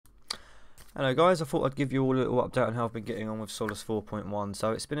Hello guys, I thought I'd give you all a little update on how I've been getting on with Solus 4.1.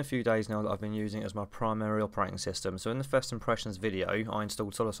 So it's been a few days now that I've been using it as my primary operating system. So in the first impressions video, I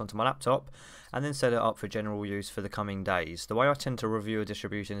installed Solus onto my laptop and then set it up for general use for the coming days. The way I tend to review a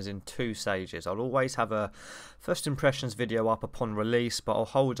distribution is in two stages. I'll always have a first impressions video up upon release, but I'll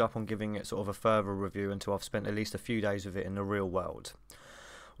hold up on giving it sort of a further review until I've spent at least a few days with it in the real world.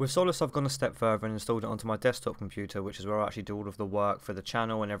 With Solus, I've gone a step further and installed it onto my desktop computer, which is where I actually do all of the work for the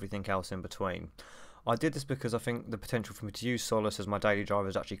channel and everything else in between. I did this because I think the potential for me to use Solus as my daily driver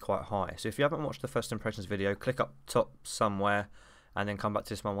is actually quite high. So if you haven't watched the first impressions video, click up top somewhere and then come back to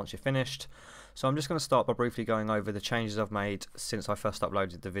this one once you're finished. So I'm just going to start by briefly going over the changes I've made since I first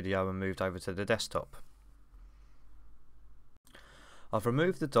uploaded the video and moved over to the desktop. I've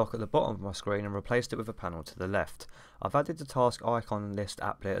removed the dock at the bottom of my screen and replaced it with a panel to the left. I've added the task icon list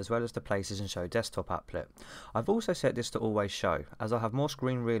applet as well as the places and show desktop applet. I've also set this to always show, as I have more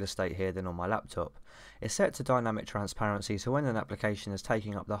screen real estate here than on my laptop. It's set to dynamic transparency, so when an application is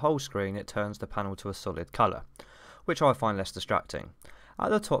taking up the whole screen it turns the panel to a solid colour, which I find less distracting. At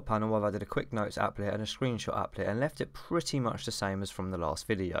the top panel I've added a quick notes applet and a screenshot applet and left it pretty much the same as from the last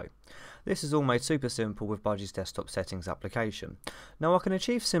video. This is all made super simple with Budgie's desktop settings application. Now I can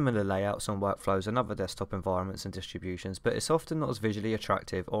achieve similar layouts on workflows and other desktop environments and distributions, but it's often not as visually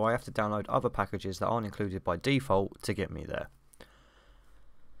attractive, or I have to download other packages that aren't included by default to get me there.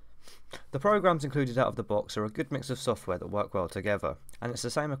 The programs included out of the box are a good mix of software that work well together, and it's the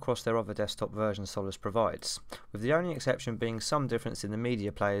same across their other desktop versions Solus provides, with the only exception being some difference in the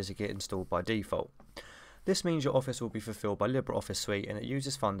media players that get installed by default. This means your Office will be fulfilled by LibreOffice Suite and it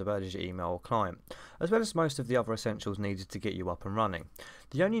uses Thunderbird as your email or client, as well as most of the other essentials needed to get you up and running.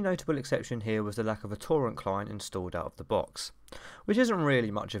 The only notable exception here was the lack of a torrent client installed out of the box, which isn't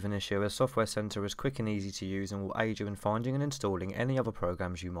really much of an issue as Software Center is quick and easy to use and will aid you in finding and installing any other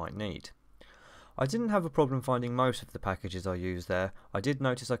programs you might need. I didn't have a problem finding most of the packages I used there. I did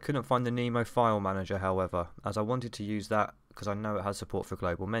notice I couldn't find the Nemo file manager however, as I wanted to use that because I know it has support for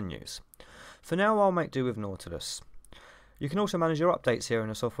global menus. For now I'll make do with Nautilus. You can also manage your updates here in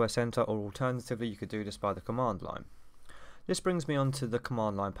the Software Center, or alternatively you could do this by the command line. This brings me on to the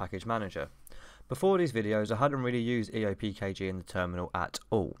command line package manager. Before these videos I hadn't really used EOPKG in the terminal at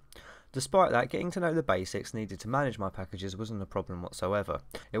all. Despite that, getting to know the basics needed to manage my packages wasn't a problem whatsoever.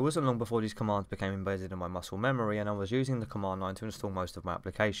 It wasn't long before these commands became embedded in my muscle memory and I was using the command line to install most of my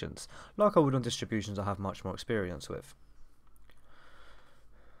applications, like I would on distributions I have much more experience with.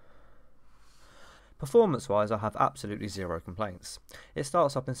 Performance wise I have absolutely zero complaints. It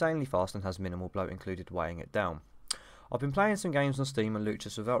starts up insanely fast and has minimal bloat included weighing it down. I've been playing some games on Steam and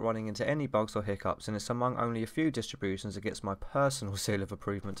Luchas without running into any bugs or hiccups, and it's among only a few distributions that gets my personal seal of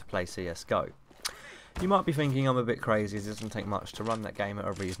approval to play CSGO. You might be thinking I'm a bit crazy as it doesn't take much to run that game at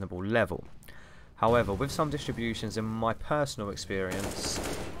a reasonable level. However, with some distributions in my personal experience,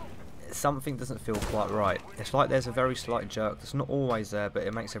 something doesn't feel quite right. It's like there's a very slight jerk that's not always there, but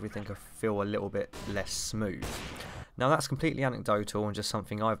it makes everything feel a little bit less smooth. Now that's completely anecdotal and just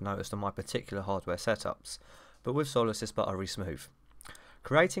something I've noticed on my particular hardware setups, but with Solus it's buttery smooth.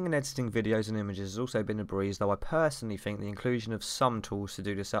 Creating and editing videos and images has also been a breeze, though I personally think the inclusion of some tools to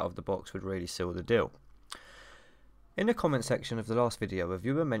do this out of the box would really seal the deal. In the comment section of the last video, a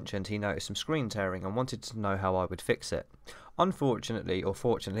viewer mentioned he noticed some screen tearing and wanted to know how I would fix it. Unfortunately, or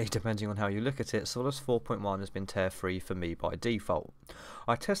fortunately, depending on how you look at it, Solus 4.1 has been tear free for me by default.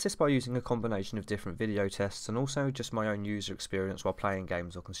 I test this by using a combination of different video tests and also just my own user experience while playing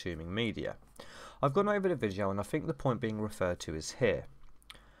games or consuming media. I've gone over the video and I think the point being referred to is here.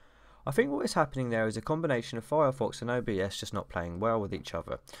 I think what is happening there is a combination of Firefox and OBS just not playing well with each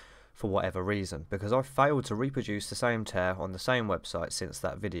other, for whatever reason, because I've failed to reproduce the same tear on the same website since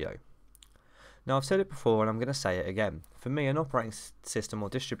that video. Now I've said it before and I'm going to say it again. For me, an operating system or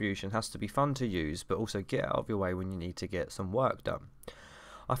distribution has to be fun to use, but also get out of your way when you need to get some work done.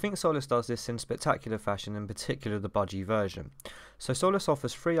 I think Solus does this in spectacular fashion, in particular the Budgie version. So Solus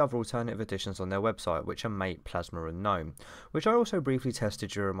offers 3 other alternative editions on their website, which are Mate, Plasma and Gnome, which I also briefly tested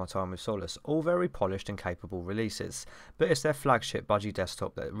during my time with Solus, all very polished and capable releases, but it's their flagship Budgie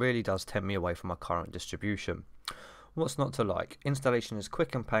desktop that really does tempt me away from my current distribution. What's not to like? Installation is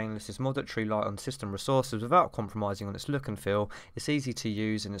quick and painless, it's moderately light on system resources without compromising on its look and feel, it's easy to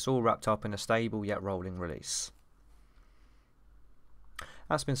use and it's all wrapped up in a stable yet rolling release.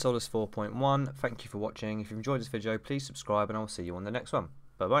 That's been Solus 4.1. Thank you for watching. If you've enjoyed this video, please subscribe and I'll see you on the next one.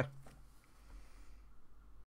 Bye bye.